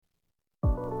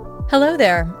Hello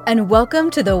there, and welcome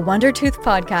to the Wonder Tooth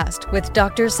Podcast with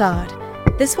Dr. Saad.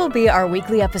 This will be our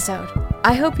weekly episode.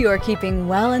 I hope you are keeping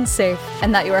well and safe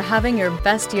and that you are having your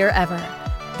best year ever.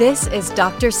 This is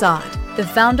Dr. Saad, the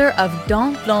founder of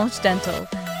Dent Blanche Dental,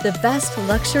 the best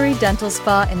luxury dental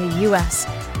spa in the US,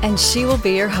 and she will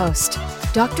be your host.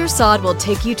 Dr. Saad will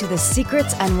take you to the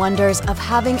secrets and wonders of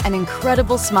having an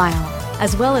incredible smile,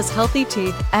 as well as healthy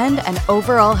teeth and an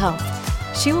overall health.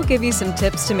 She will give you some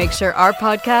tips to make sure our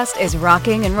podcast is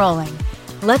rocking and rolling.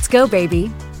 Let's go, baby.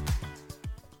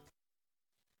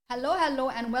 Hello,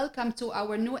 and welcome to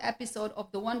our new episode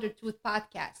of the Wonder Tooth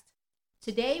Podcast.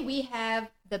 Today, we have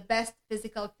the best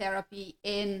physical therapy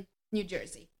in New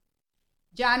Jersey.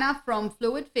 Jana from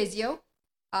Fluid Physio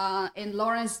in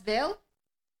Lawrenceville.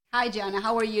 Hi, Jana.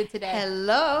 How are you today?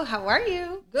 Hello. How are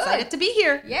you? Good. Excited to be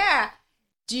here. Yeah.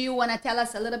 Do you want to tell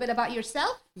us a little bit about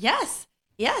yourself? Yes.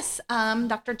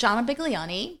 Dr. Jana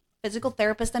Bigliani, physical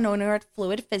therapist and owner at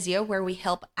Fluid Physio, where we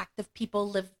help active people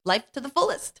live life to the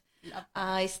fullest.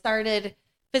 I started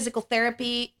physical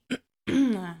therapy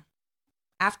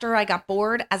after I got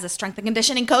bored as a strength and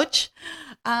conditioning coach.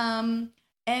 And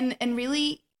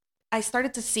really, I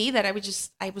started to see that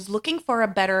I was looking for a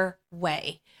better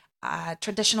way.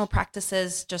 Traditional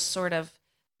practices just sort of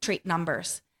treat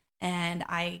numbers. And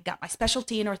I got my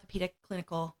specialty in orthopedic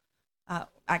clinical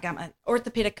I got my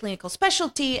orthopedic clinical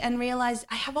specialty and realized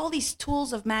I have all these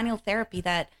tools of manual therapy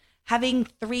that having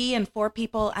 3 and 4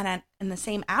 people in the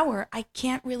same hour, I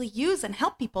can't really use and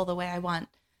help people the way I want.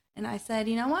 And I said,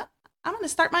 you know what? I'm going to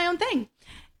start my own thing.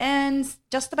 And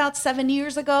just about 7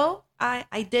 years ago,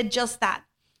 I did just that.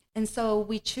 And so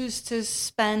we choose to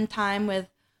spend time with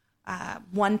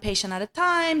one patient at a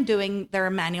time, doing their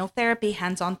manual therapy,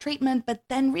 hands-on treatment, but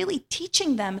then really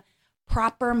teaching them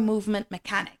proper movement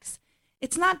mechanics.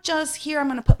 It's not just here, I'm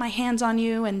going to put my hands on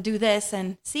you and do this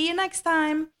and see you next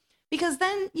time. Because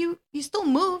then you still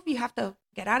move. You have to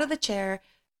get out of the chair,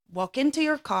 walk into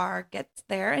your car, get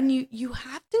there. And you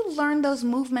have to learn those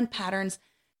movement patterns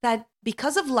that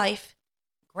because of life,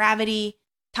 gravity,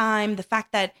 time, the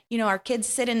fact that, our kids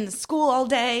sit in school all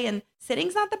day and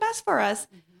sitting's not the best for us.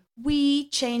 Mm-hmm. We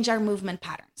change our movement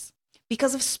patterns.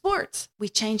 Because of sports, we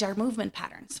change our movement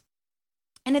patterns.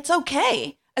 And it's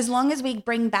okay as long as we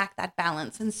bring back that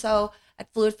balance. And so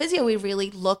at Fluid Physio, we really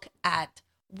look at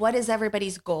what is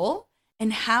everybody's goal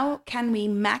and how can we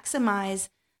maximize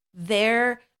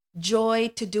their joy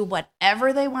to do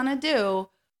whatever they want to do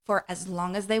for as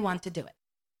long as they want to do it.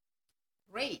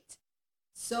 Great.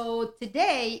 So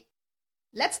today,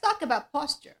 let's talk about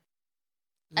posture.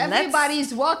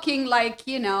 Everybody's walking like,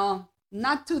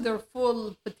 not to their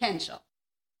full potential.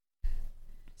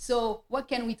 So what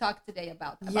can we talk today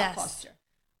about posture?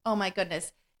 Oh my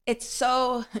goodness. It's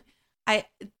so, I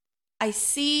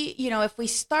see, if we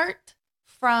start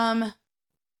from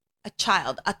a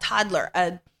child, a toddler,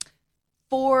 a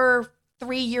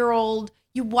 3-year-old,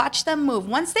 you watch them move.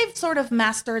 Once they've sort of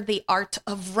mastered the art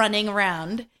of running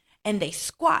around and they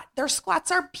squat, their squats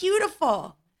are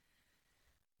beautiful.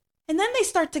 And then they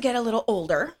start to get a little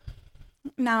older.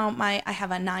 Now I have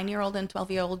a 9-year-old and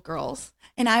 12-year-old girls,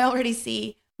 and I already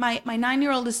see my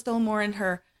 9-year-old is still more in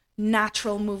her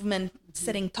natural movement,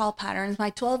 sitting tall patterns. My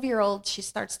 12-year-old, she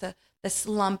starts the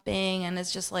slumping and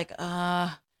it's just like,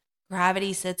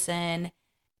 gravity sits in.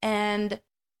 And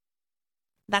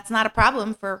that's not a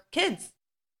problem for kids.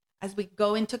 As we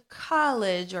go into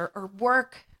college or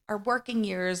work, our working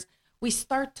years, we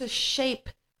start to shape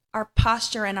our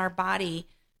posture and our body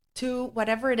to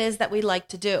whatever it is that we like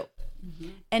to do. Mm-hmm.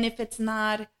 And if it's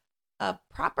not a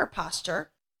proper posture,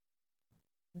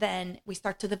 then we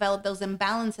start to develop those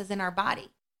imbalances in our body.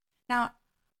 Now,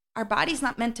 our body's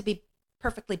not meant to be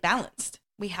perfectly balanced.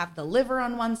 We have the liver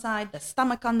on one side, the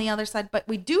stomach on the other side, but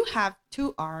we do have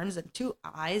 2 arms and 2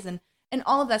 eyes and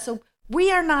all of that. So we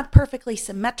are not perfectly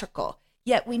symmetrical,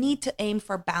 yet we need to aim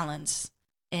for balance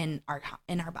in our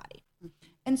body. Mm-hmm.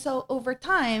 And so over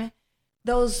time,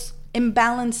 those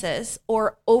imbalances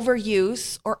or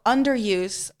overuse or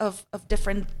underuse of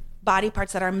different body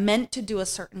parts that are meant to do a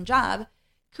certain job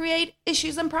create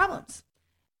issues and problems.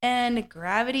 And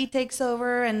gravity takes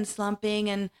over and slumping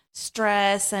and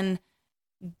stress and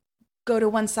go to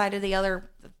one side or the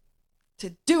other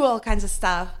to do all kinds of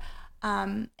stuff.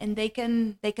 And they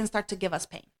can start to give us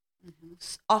pain. Mm-hmm.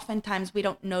 Oftentimes we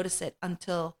don't notice it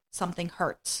until something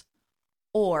hurts.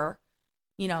 Or,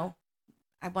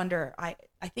 I wonder, I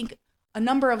think a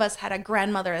number of us had a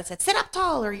grandmother that said, sit up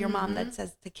tall, or your mom that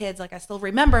says to kids, like I still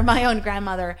remember my own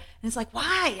grandmother. And it's like,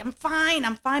 why? I'm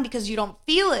fine, because you don't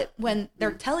feel it when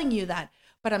they're telling you that.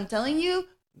 But I'm telling you,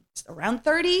 around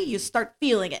 30, you start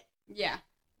feeling it. Yeah.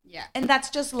 Yeah. And that's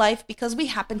just life because we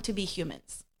happen to be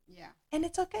humans. Yeah. And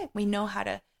it's okay. We know how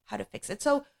to fix it.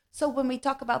 So when we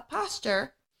talk about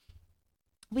posture,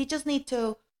 we just need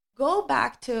to go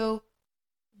back to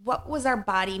what was our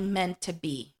body meant to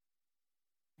be.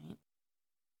 Right?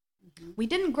 Mm-hmm. We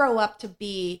didn't grow up to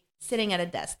be sitting at a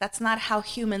desk. That's not how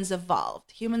humans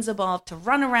evolved. Humans evolved to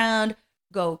run around,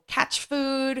 go catch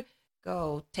food,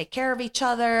 go take care of each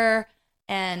other,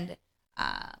 and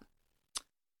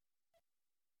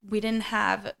we didn't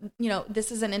have,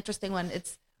 this is an interesting one.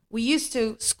 We used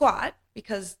to squat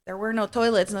because there were no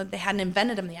toilets and they hadn't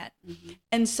invented them yet. Mm-hmm.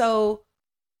 And so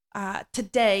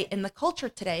today, in the culture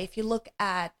today, if you look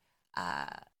at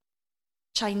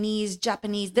Chinese,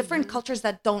 Japanese, different mm-hmm. cultures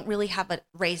that don't really have a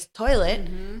raised toilet,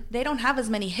 mm-hmm. they don't have as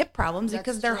many hip problems. That's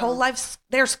because their whole lives,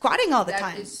 they're squatting all the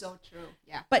time. That is so true,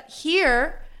 yeah. But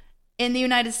here in the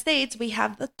United States, we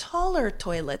have the taller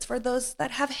toilets for those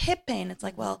that have hip pain. It's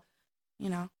like, well,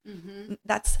 mm-hmm.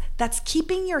 that's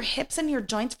keeping your hips and your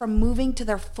joints from moving to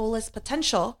their fullest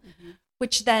potential, mm-hmm.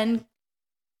 which then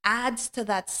adds to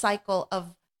that cycle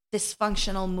of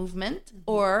dysfunctional movement, mm-hmm.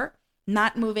 or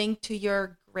not moving to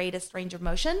your greatest range of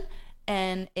motion,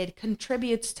 and it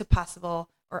contributes to possible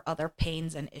or other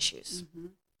pains and issues. Mm-hmm.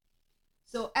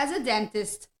 So as a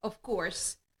dentist, of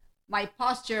course, my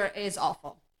posture is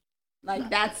awful.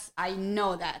 I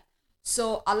know that.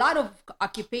 So a lot of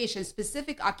occupations,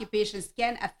 specific occupations,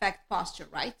 can affect posture,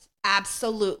 right?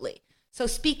 Absolutely. So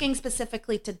speaking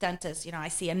specifically to dentists, I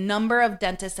see a number of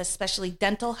dentists, especially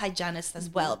dental hygienists as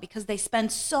well, because they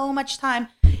spend so much time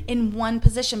in one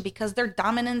position because their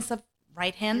dominance of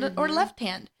right hand mm-hmm. or left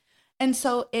hand. And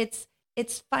so it's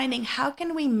finding how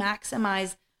can we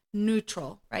maximize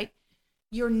neutral, right?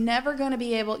 You're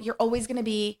always going to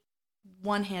be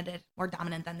one-handed, more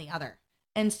dominant than the other.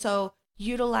 And so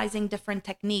utilizing different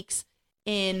techniques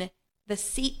in the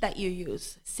seat that you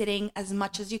use, sitting as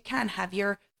much as you can, have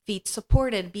your feet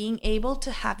supported, being able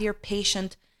to have your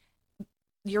patient's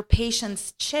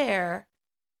chair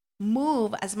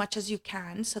move as much as you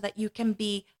can so that you can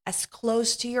be as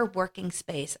close to your working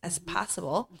space as mm-hmm.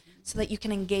 possible, mm-hmm. so that you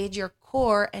can engage your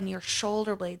core and your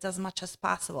shoulder blades as much as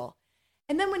possible.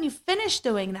 And then when you finish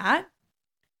doing that,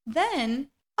 then,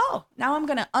 now I'm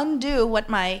going to undo what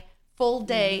my full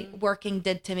day mm-hmm. working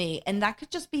did to me. And that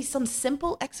could just be some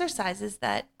simple exercises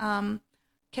that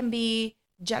can be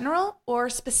general or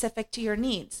specific to your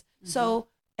needs. Mm-hmm. So,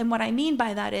 and what I mean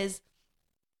by that is,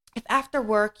 if after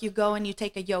work you go and you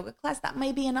take a yoga class, that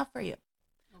may be enough for you.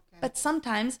 Okay. But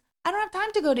sometimes I don't have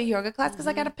time to go to yoga class because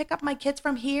mm-hmm. I got to pick up my kids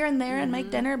from here and there mm-hmm. and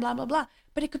make dinner, blah, blah, blah.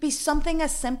 But it could be something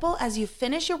as simple as you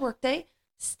finish your workday,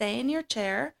 stay in your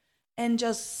chair, and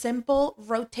just simple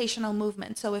rotational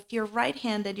movement. So if you're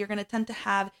right-handed, you're going to tend to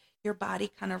have your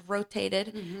body kind of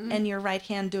rotated mm-hmm. and your right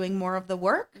hand doing more of the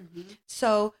work. Mm-hmm.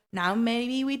 So now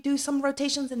maybe we do some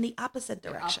rotations in the opposite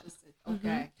direction. Okay.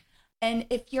 Mm-hmm. And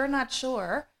if you're not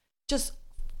sure, just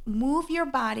move your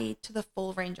body to the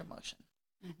full range of motion.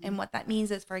 Mm-hmm. And what that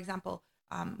means is, for example,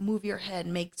 move your head,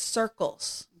 make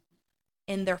circles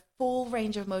mm-hmm. in their full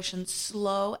range of motion,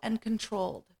 slow and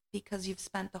controlled, because you've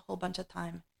spent a whole bunch of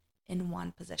time in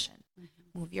one position.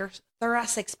 Mm-hmm. Move your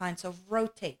thoracic spine, so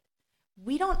rotate.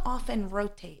 We don't often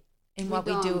rotate in what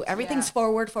we do. Everything's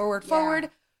forward.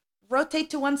 Rotate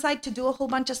to one side to do a whole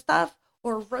bunch of stuff,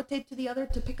 or rotate to the other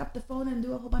to pick up the phone and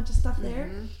do a whole bunch of stuff there.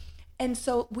 Mm-hmm. And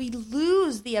so we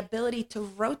lose the ability to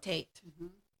rotate, mm-hmm.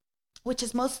 which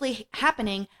is mostly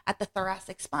happening at the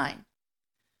thoracic spine.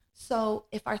 So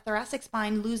if our thoracic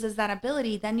spine loses that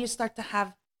ability, then you start to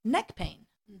have neck pain.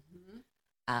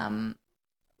 Mm-hmm.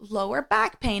 Lower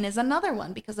back pain is another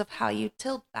one because of how you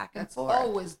tilt back and forth. That's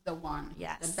always the one.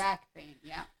 Yes. The back pain,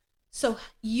 yeah. So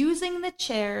using the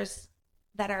chairs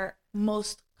that are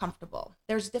most comfortable.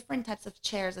 There's different types of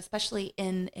chairs, especially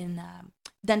in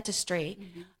dentistry,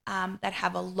 mm-hmm. That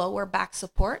have a lower back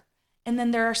support. And then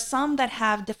there are some that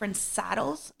have different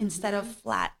saddles instead mm-hmm. of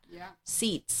flat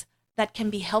seats that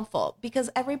can be helpful because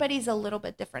everybody's a little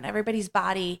bit different. Everybody's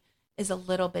body is a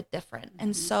little bit different. Mm-hmm.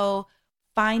 And so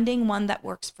finding one that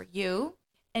works for you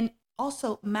and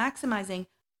also maximizing,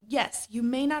 yes, you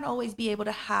may not always be able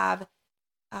to have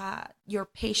your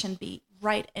patient be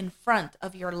right in front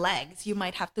of your legs. You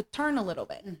might have to turn a little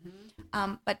bit,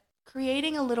 mm-hmm. But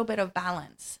creating a little bit of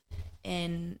balance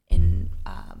in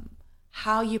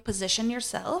how you position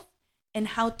yourself and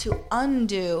how to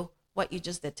undo what you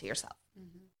just did to yourself.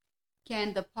 Mm-hmm.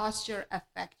 Can the posture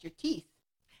affect your teeth?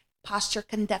 Posture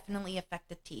can definitely affect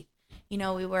the teeth. You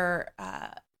know, we were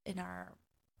in our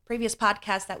previous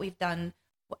podcast that we've done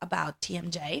about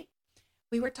TMJ,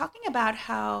 we were talking about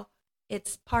how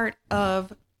it's part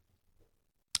of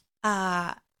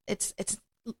it's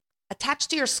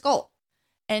attached to your skull.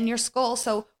 And your skull,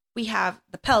 so we have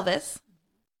the pelvis,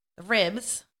 the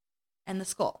ribs, and the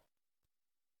skull.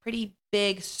 Pretty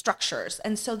big structures.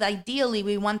 And so ideally,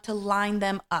 we want to line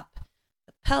them up.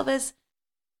 The pelvis,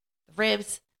 the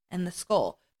ribs, and the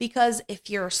skull. Because if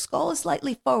your skull is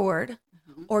slightly forward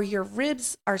or your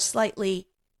ribs are slightly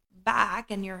back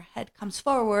and your head comes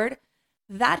forward,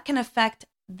 that can affect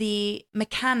the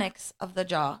mechanics of the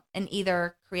jaw and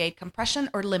either create compression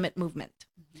or limit movement.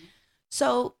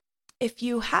 So if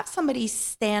you have somebody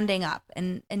standing up,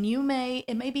 and it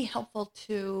may be helpful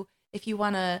to, if you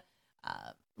want to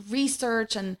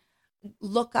research and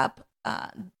look up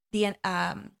a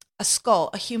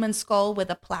human skull with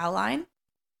a plow line.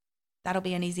 That'll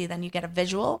be an easy, then you get a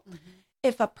visual.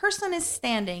 If a person is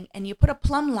standing and you put a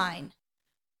plumb line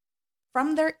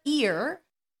from their ear,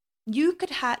 you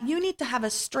need to have a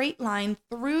straight line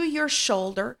through your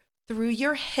shoulder, through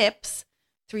your hips,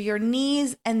 through your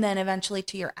knees, and then eventually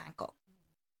to your ankle.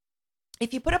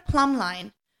 If you put a plumb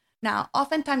line, now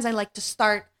oftentimes I like to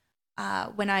start,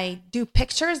 when I do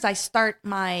pictures, I start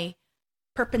my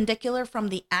perpendicular from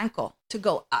the ankle to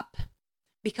go up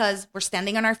because we're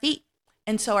standing on our feet.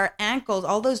 And so our ankles,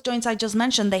 all those joints I just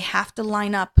mentioned, they have to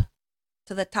line up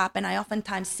to the top. And I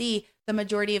oftentimes see the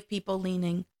majority of people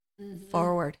leaning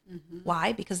forward.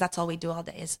 Why? Because that's all we do all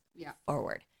day is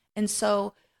forward. And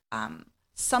so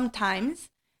sometimes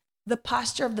the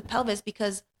posture of the pelvis,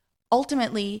 because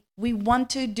ultimately we want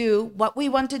to do what we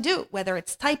want to do, whether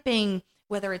it's typing,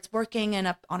 whether it's working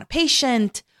on a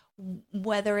patient,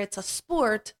 whether it's a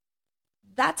sport,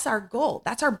 that's our goal.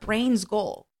 That's our brain's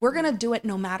goal. We're going to do it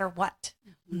no matter what.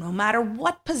 No matter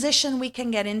what position we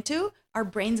can get into, our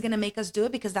brain's going to make us do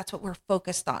it because that's what we're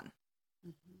focused on.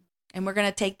 And we're going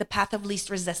to take the path of least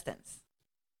resistance.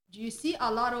 Do you see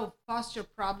a lot of posture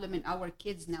problem in our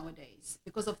kids nowadays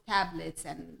because of tablets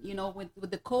and,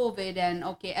 with the COVID and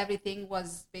everything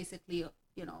was basically,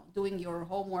 doing your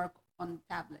homework on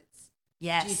tablets?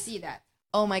 Yes. Do you see that?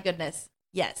 Oh my goodness.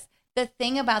 Yes. The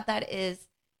thing about that is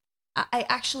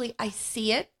I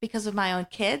see it because of my own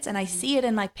kids, and I see it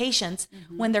in my patients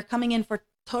when they're coming in for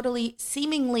totally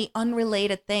seemingly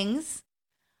unrelated things.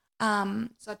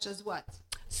 Such as what?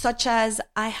 Such as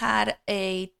I had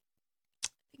I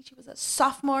think she was a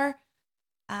sophomore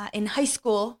in high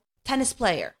school, tennis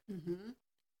player.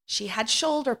 She had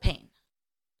shoulder pain.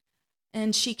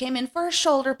 And she came in for her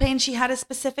shoulder pain. She had a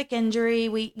specific injury.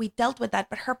 We dealt with that,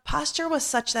 but her posture was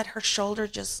such that her shoulder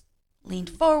just leaned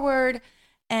forward.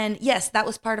 And yes, that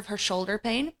was part of her shoulder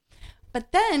pain.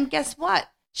 But then guess what?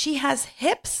 She has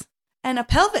hips and a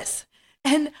pelvis.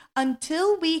 And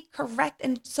until we correct,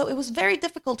 and so it was very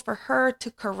difficult for her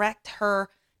to correct her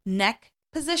neck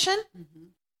position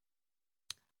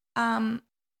that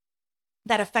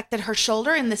affected her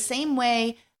shoulder in the same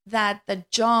way that the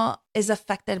jaw is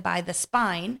affected by the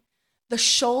spine. The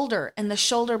shoulder and the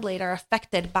shoulder blade are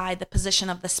affected by the position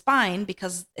of the spine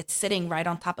because it's sitting right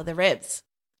on top of the ribs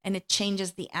and it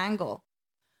changes the angle.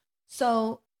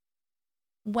 So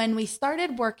when we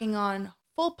started working on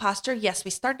full posture, yes,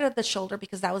 we started at the shoulder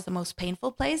because that was the most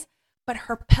painful place, but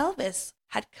her pelvis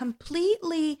had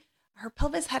completely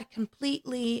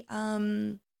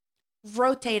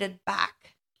rotated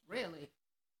back. Really?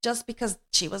 Just because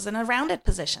she was in a rounded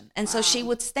position. And so she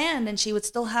would stand and she would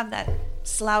still have that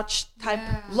slouch type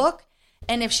look.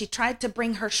 And if she tried to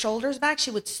bring her shoulders back,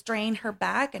 she would strain her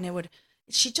back and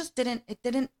she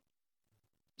didn't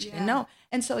know.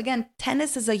 And so again,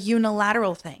 tennis is a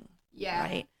unilateral thing. Yeah.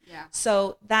 Right? Yeah.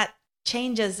 So that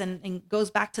changes and goes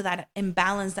back to that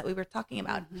imbalance that we were talking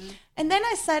about. And then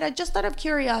I said, just out of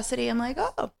curiosity, I'm like,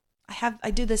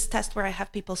 I do this test where I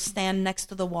have people stand next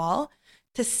to the wall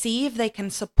to see if they can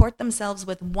support themselves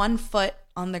with one foot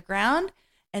on the ground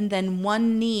and then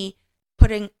one knee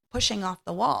pushing off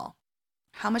the wall.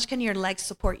 How much can your legs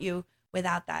support you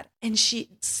without that? And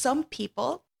some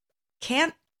people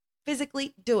can't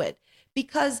physically do it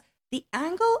because the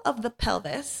angle of the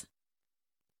pelvis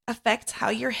affects how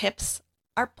your hips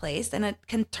are placed, and it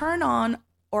can turn on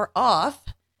or off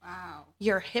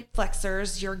your hip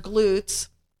flexors, your glutes.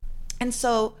 And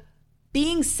so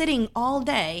being sitting all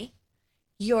day,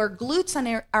 your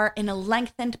glutes are in a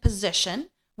lengthened position,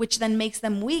 which then makes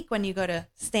them weak when you go to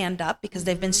stand up because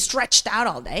they've been stretched out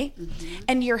all day.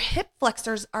 And your hip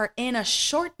flexors are in a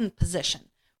shortened position,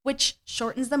 which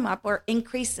shortens them up or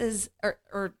increases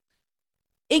or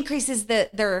increases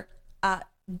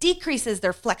decreases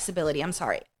their flexibility. I'm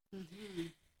sorry.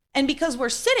 And because we're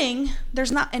sitting,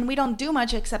 and we don't do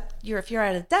much except if you're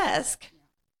at a desk,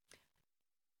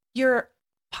 your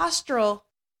postural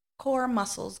core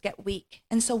muscles get weak.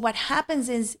 And so what happens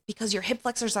is, because your hip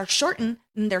flexors are shortened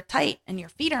and they're tight and your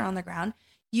feet are on the ground,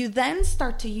 you then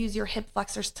start to use your hip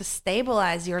flexors to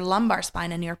stabilize your lumbar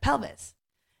spine and your pelvis.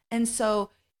 And so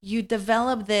you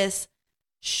develop this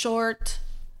short,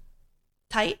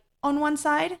 tight on one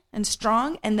side and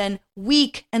strong, and then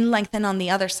weak and lengthen on the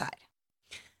other side.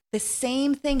 The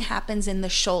same thing happens in the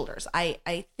shoulders.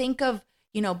 I think of,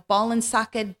 ball and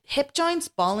socket hip joints,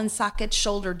 ball and socket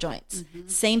shoulder joints. Mm-hmm.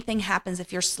 Same thing happens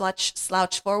if you're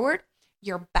slouch forward.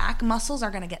 Your back muscles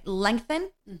are going to get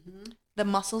lengthened. Mm-hmm. The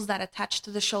muscles that attach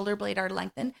to the shoulder blade are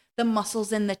lengthened. The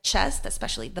muscles in the chest,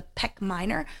 especially the pec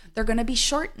minor, they're going to be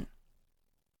shortened.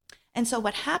 And so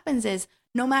what happens is,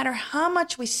 no matter how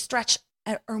much we stretch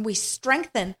or we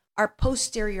strengthen our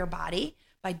posterior body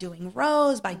by doing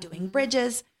rows, by doing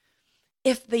bridges,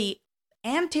 if the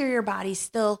anterior body is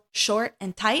still short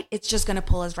and tight, it's just going to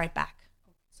pull us right back.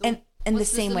 So and the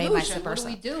same way, vice versa.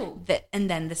 What do we do? And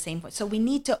then the same way. So we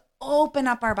need to open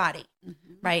up our body,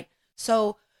 right?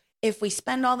 So if we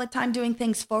spend all the time doing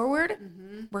things forward,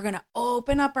 we're going to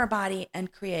open up our body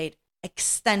and create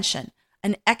extension.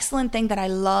 An excellent thing that I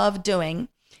love doing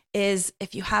is,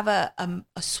 if you have a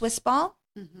Swiss ball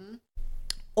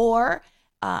or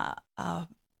a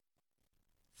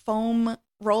foam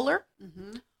roller,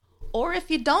 or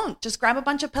if you don't, just grab a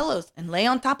bunch of pillows and lay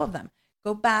on top of them.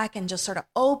 Go back and just sort of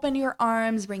open your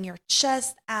arms, bring your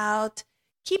chest out,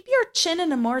 keep your chin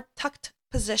in a more tucked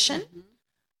position,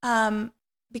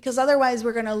 because otherwise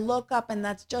we're going to look up and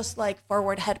that's just like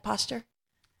forward head posture.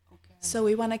 Okay. So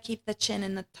we want to keep the chin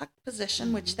in a tucked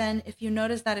position, which then, if you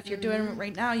notice that if you're doing it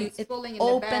right now, it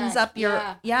opens up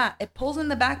your, it pulls in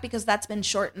the back because that's been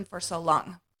shortened for so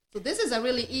long. So this is a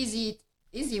really easy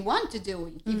one to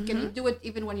do. You can do it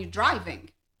even when you're driving.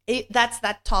 That's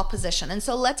that tall position. And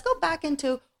so let's go back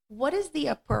into, what is the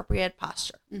appropriate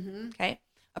posture? Okay.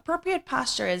 Appropriate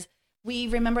posture is, we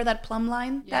remember that plumb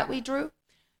line that we drew.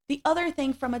 The other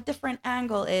thing from a different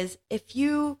angle is,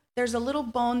 there's a little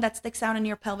bone that sticks out in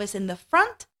your pelvis in the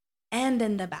front and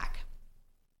in the back.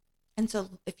 And so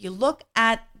if you look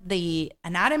at the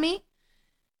anatomy,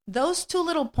 those two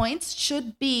little points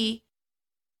should be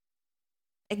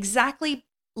exactly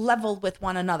level with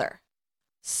one another.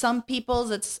 Some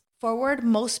people's it's forward,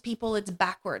 most people it's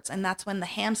backwards, and that's when the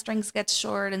hamstrings get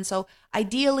short. And so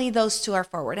ideally those two are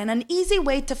forward. And an easy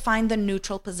way to find the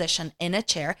neutral position in a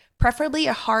chair, preferably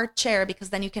a hard chair, because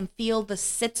then you can feel the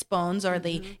sits bones or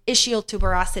the ischial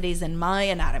tuberosities in my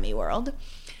anatomy world.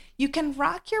 You can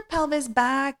rock your pelvis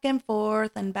back and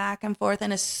forth and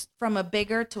from a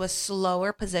bigger to a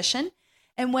slower position.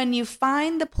 And when you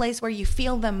find the place where you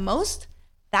feel them most,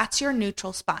 that's your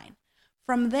neutral spine.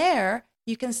 From there,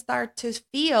 you can start to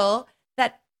feel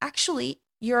that actually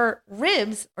your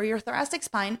ribs or your thoracic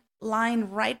spine line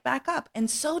right back up. And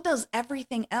so does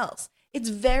everything else. It's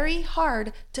very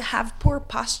hard to have poor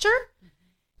posture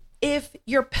if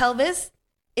your pelvis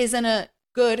is in a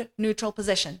good neutral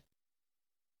position.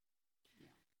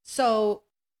 So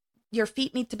your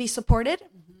feet need to be supported.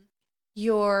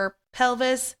 Your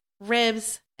pelvis,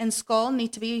 ribs, and skull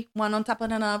need to be one on top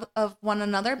of one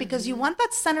another, because you want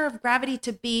that center of gravity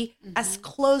to be as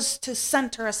close to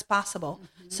center as possible,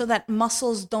 so that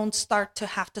muscles don't start to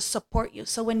have to support you.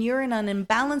 So when you're in an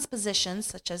imbalanced position,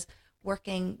 such as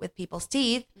working with people's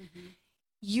teeth,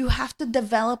 you have to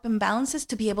develop imbalances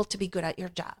to be able to be good at your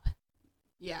job.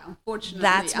 Yeah, unfortunately.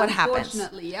 That's what happens.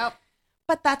 Unfortunately, yep.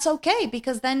 But that's okay,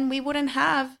 because then we wouldn't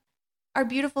have our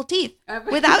beautiful teeth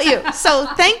without you. So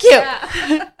thank you.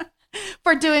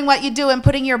 For doing what you do and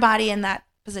putting your body in that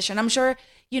position. I'm sure,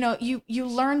 you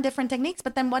learn different techniques,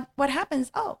 but then what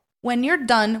happens? Oh, when you're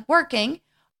done working,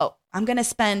 I'm going to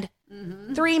spend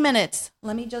 3 minutes.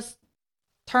 Let me just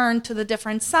turn to the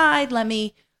different side. Let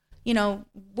me,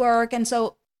 work. And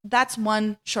so that's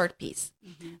one short piece.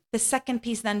 The second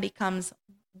piece then becomes,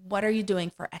 what are you doing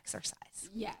for exercise?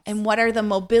 Yes. And what are the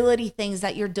mobility things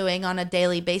that you're doing on a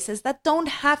daily basis that don't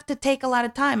have to take a lot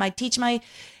of time? I teach my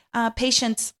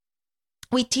patients,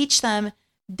 we teach them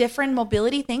different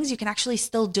mobility things you can actually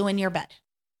still do in your bed.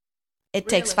 It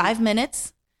takes 5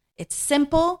 minutes. It's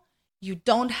simple. You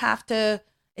don't have to,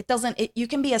 you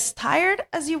can be as tired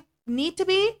as you need to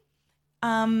be.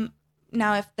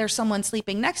 Now, if there's someone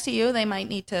sleeping next to you, they might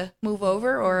need to move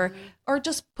over or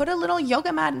just put a little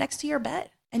yoga mat next to your bed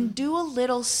and do a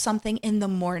little something in the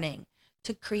morning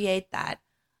to create that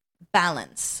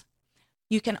balance.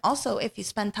 You can also, if you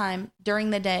spend time during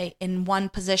the day in one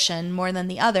position more than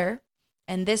the other,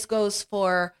 and this goes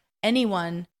for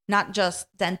anyone, not just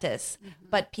dentists,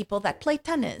 but people that play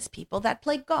tennis, people that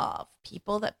play golf,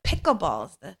 people that pickleball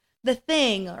is the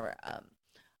thing, or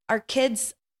our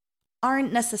kids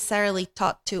aren't necessarily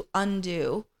taught to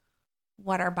undo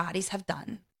what our bodies have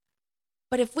done.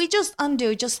 But if we just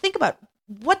undo, just think about,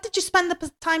 what did you spend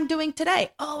the time doing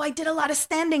today? Oh, I did a lot of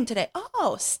standing today.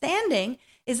 Oh, standing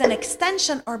is an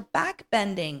extension or back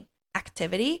bending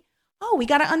activity. Oh, we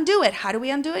got to undo it. How do we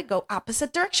undo it? Go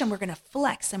opposite direction. We're going to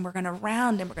flex and we're going to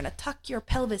round and we're going to tuck your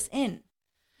pelvis in.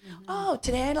 Mm-hmm. Oh,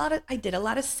 today I did a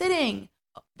lot of sitting.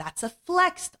 Oh, that's a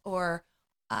flexed or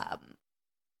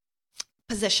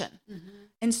position. Mm-hmm.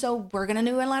 And so we're going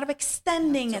to do a lot of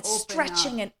extending and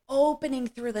stretching and opening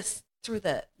through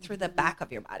the back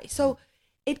of your body. So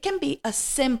it can be a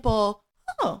simple,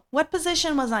 oh, what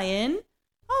position was I in?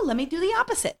 Oh, let me do the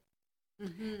opposite.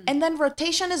 Mm-hmm. And then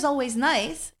rotation is always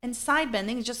nice. And side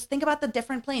bending, just think about the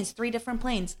different planes, 3 different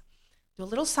planes. Do a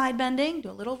little side bending, do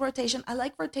a little rotation. I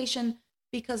like rotation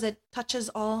because it touches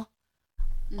all,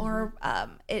 or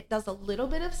it does a little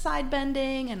bit of side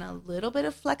bending and a little bit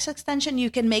of flex extension. You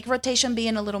can make rotation be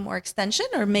in a little more extension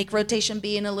or make rotation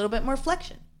be in a little bit more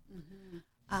flexion.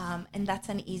 Mm-hmm. And that's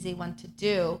an easy one to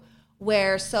do.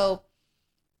 So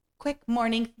quick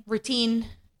morning routine,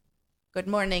 good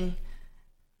morning,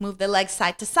 move the legs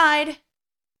side to side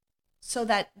so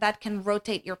that can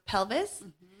rotate your pelvis.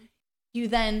 Mm-hmm. You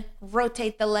then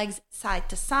rotate the legs side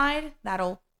to side.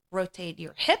 That'll rotate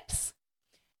your hips.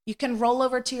 You can roll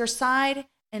over to your side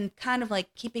and kind of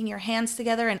like keeping your hands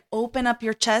together and open up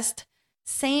your chest.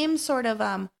 Same sort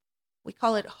of, we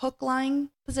call it hook lying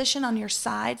position on your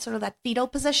side, sort of that fetal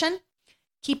position.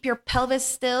 Keep your pelvis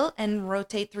still and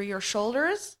rotate through your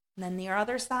shoulders. And then your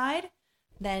other side.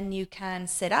 Then you can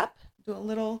sit up, do a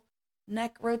little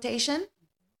neck rotation.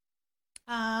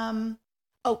 And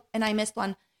I missed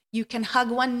one. You can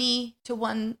hug one knee to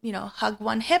one, hug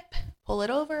one hip, pull it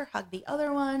over, hug the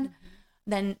other one. Mm-hmm.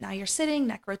 Then now you're sitting,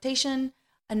 neck rotation.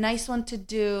 A nice one to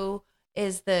do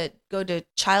is go to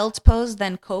child's pose,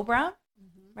 then cobra,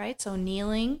 right? So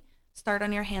kneeling, start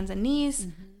on your hands and knees,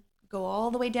 go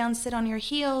all the way down, sit on your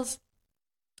heels,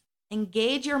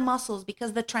 engage your muscles,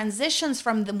 because the transitions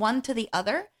from the one to the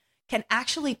other can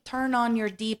actually turn on your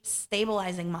deep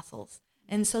stabilizing muscles.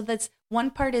 And so that's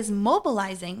one part is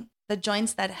mobilizing the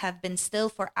joints that have been still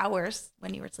for hours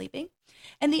when you were sleeping.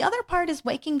 And the other part is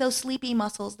waking those sleepy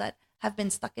muscles that have been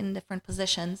stuck in different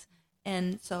positions.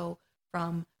 And so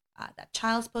from that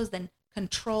child's pose, then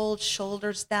controlled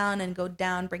shoulders down and go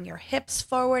down, bring your hips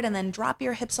forward and then drop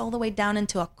your hips all the way down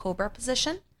into a cobra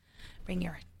position. Bring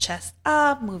your chest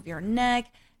up, move your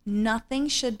neck. Nothing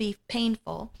should be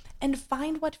painful, and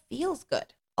find what feels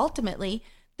good. Ultimately,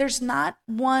 there's not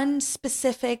one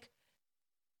specific,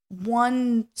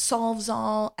 one solves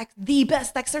all, the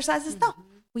best exercises. No,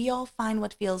 we all find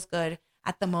what feels good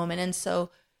at the moment. And so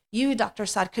you, Dr.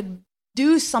 Saad, could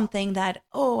do something that,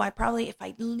 if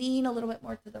I lean a little bit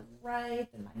more to the right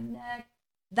in my neck,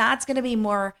 that's going to be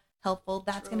more helpful.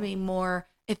 That's going to be more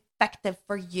effective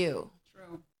for you.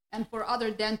 True. And for other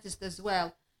dentists as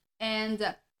well.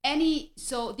 And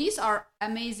so these are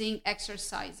amazing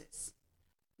exercises.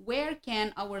 Where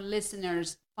can our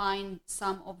listeners find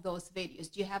some of those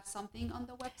videos? Do you have something on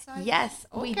the website? Yes,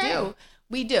 we do.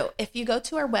 We do. If you go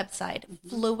to our website,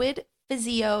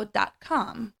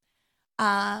 fluidphysio.com,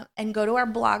 and go to our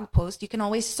blog post, you can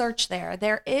always search there.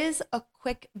 There is a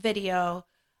quick video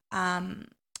that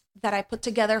I put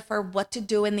together for what to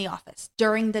do in the office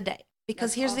during the day.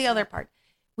 Because here's the other part.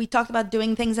 We talked about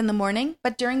doing things in the morning,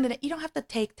 but during the day, you don't have to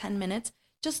take 10 minutes.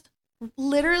 Just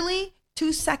literally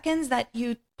 2 seconds that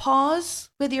you pause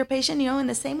with your patient, in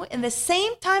the same way, in the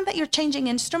same time that you're changing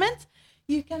instruments,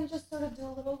 you can just sort of do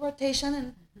a little rotation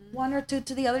and 1 or 2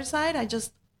 to the other side. I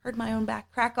just heard my own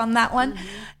back crack on that one.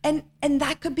 And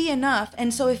that could be enough.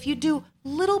 And so if you do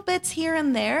little bits here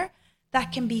and there,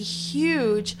 that can be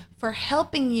huge for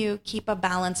helping you keep a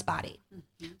balanced body.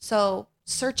 So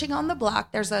searching on the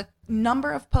block, there's a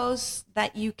number of posts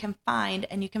that you can find,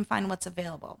 and you can find what's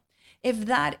available. If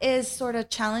that is sort of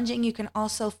challenging, you can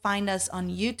also find us on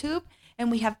YouTube.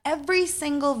 And we have every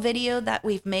single video that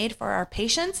we've made for our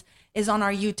patients is on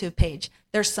our YouTube page.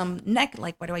 There's some neck,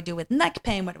 like what do I do with neck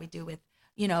pain? What do we do with,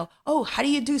 how do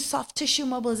you do soft tissue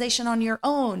mobilization on your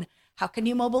own? How can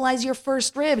you mobilize your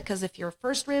first rib? Because if your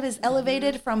first rib is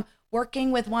elevated from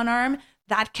working with one arm,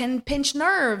 that can pinch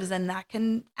nerves and that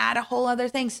can add a whole other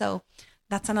thing. So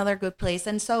that's another good place.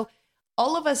 And so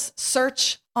all of us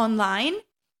search online.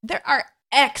 There are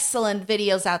excellent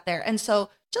videos out there. And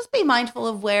so just be mindful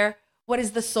of what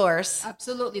is the source.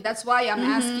 Absolutely. That's why I'm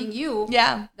asking you.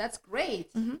 Yeah. That's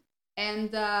great. And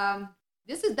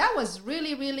that was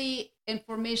really, really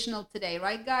informational today,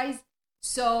 right, guys?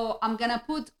 So I'm going to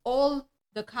put all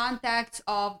the contacts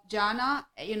of Jana,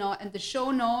 and the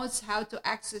show notes how to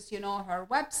access, her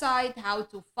website, how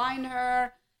to find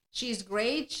her. She's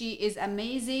great. She is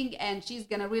amazing. And she's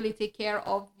going to really take care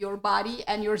of your body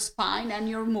and your spine and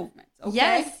your movements.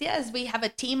 Okay? Yes. We have a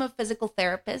team of physical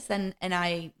therapists, and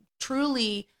I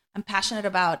truly am passionate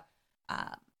about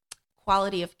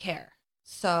quality of care.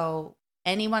 So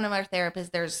any one of our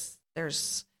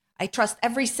therapists, I trust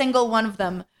every single one of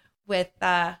them with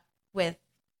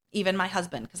even my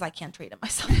husband, because I can't treat it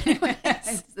myself anyways.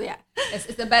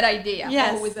 It's a bad idea.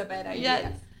 Yes. Always a bad idea.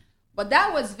 Yes. But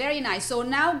that was very nice. So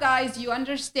now, guys, you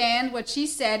understand what she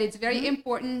said. It's very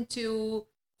important to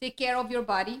take care of your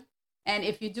body. And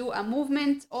if you do a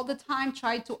movement all the time,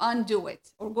 try to undo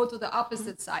it or go to the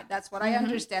opposite side. That's what I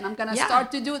understand. I'm going to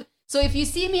start to do it. So if you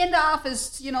see me in the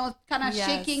office, kind of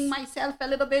shaking myself a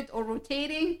little bit or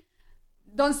rotating,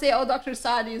 don't say, oh, Dr.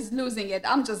 Saad is losing it.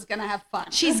 I'm just going to have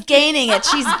fun. She's gaining it.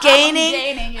 She's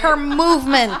gaining her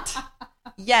movement.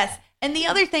 Yes. And the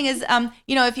other thing is,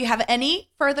 if you have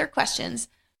any further questions,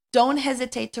 don't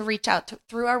hesitate to reach out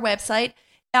through our website.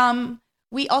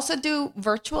 We also do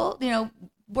virtual,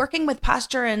 working with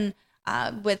posture, and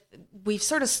we've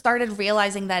sort of started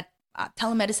realizing that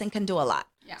telemedicine can do a lot.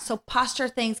 Yeah. So posture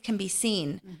things can be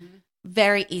seen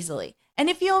very easily. And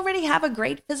if you already have a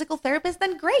great physical therapist,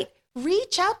 then great.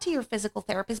 Reach out to your physical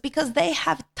therapist, because they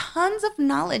have tons of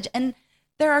knowledge, and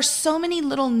there are so many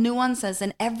little nuances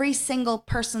in every single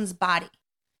person's body,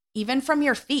 even from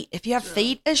your feet. If you have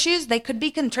feet issues, they could be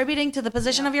contributing to the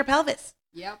position of your pelvis.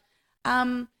 Yep.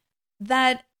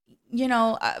 That,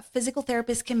 a physical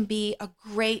therapist can be a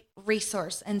great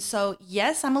resource. And so,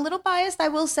 yes, I'm a little biased. I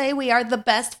will say we are the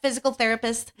best physical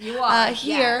therapist you are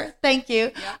here. Yes. Thank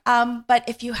you. Yep. But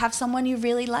if you have someone you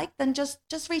really like, then just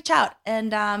reach out.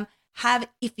 And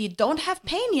if you don't have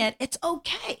pain yet, it's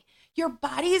okay. Your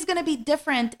body is going to be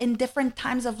different in different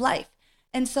times of life.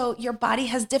 And so your body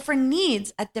has different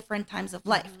needs at different times of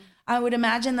life. I would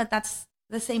imagine that that's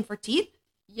the same for teeth.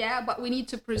 Yeah, but we need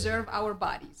to preserve our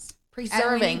bodies.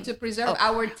 Preserving. And we need to preserve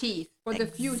our teeth for the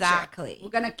future. Exactly. We're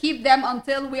going to keep them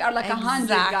until we are like 100,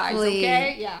 guys,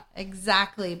 okay? Yeah.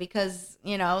 Exactly, because,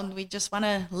 we just want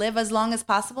to live as long as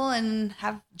possible and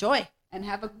have joy. And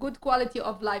have a good quality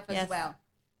of life as well.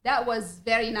 That was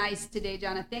very nice today,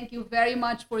 Jana. Thank you very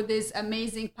much for this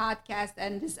amazing podcast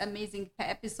and this amazing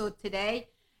episode today.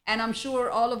 And I'm sure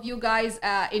all of you guys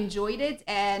enjoyed it,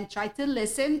 and try to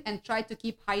listen and try to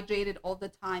keep hydrated all the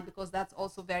time, because that's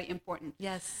also very important.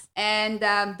 Yes. And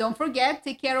don't forget,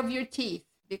 take care of your teeth,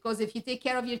 because if you take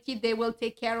care of your teeth, they will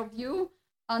take care of you.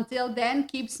 Until then,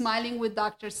 keep smiling with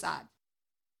Dr. Saad.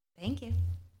 Thank you.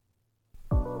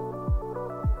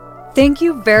 Thank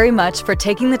you very much for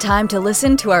taking the time to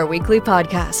listen to our weekly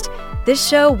podcast. This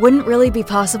show wouldn't really be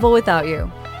possible without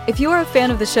you. If you are a fan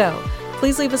of the show,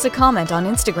 please leave us a comment on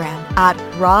Instagram at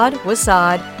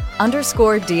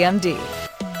rodwasad_DMD.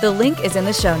 The link is in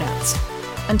the show notes.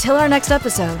 Until our next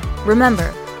episode,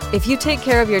 remember, if you take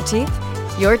care of your teeth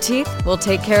will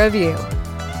take care of you.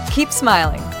 Keep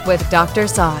smiling with Dr.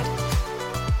 Saad.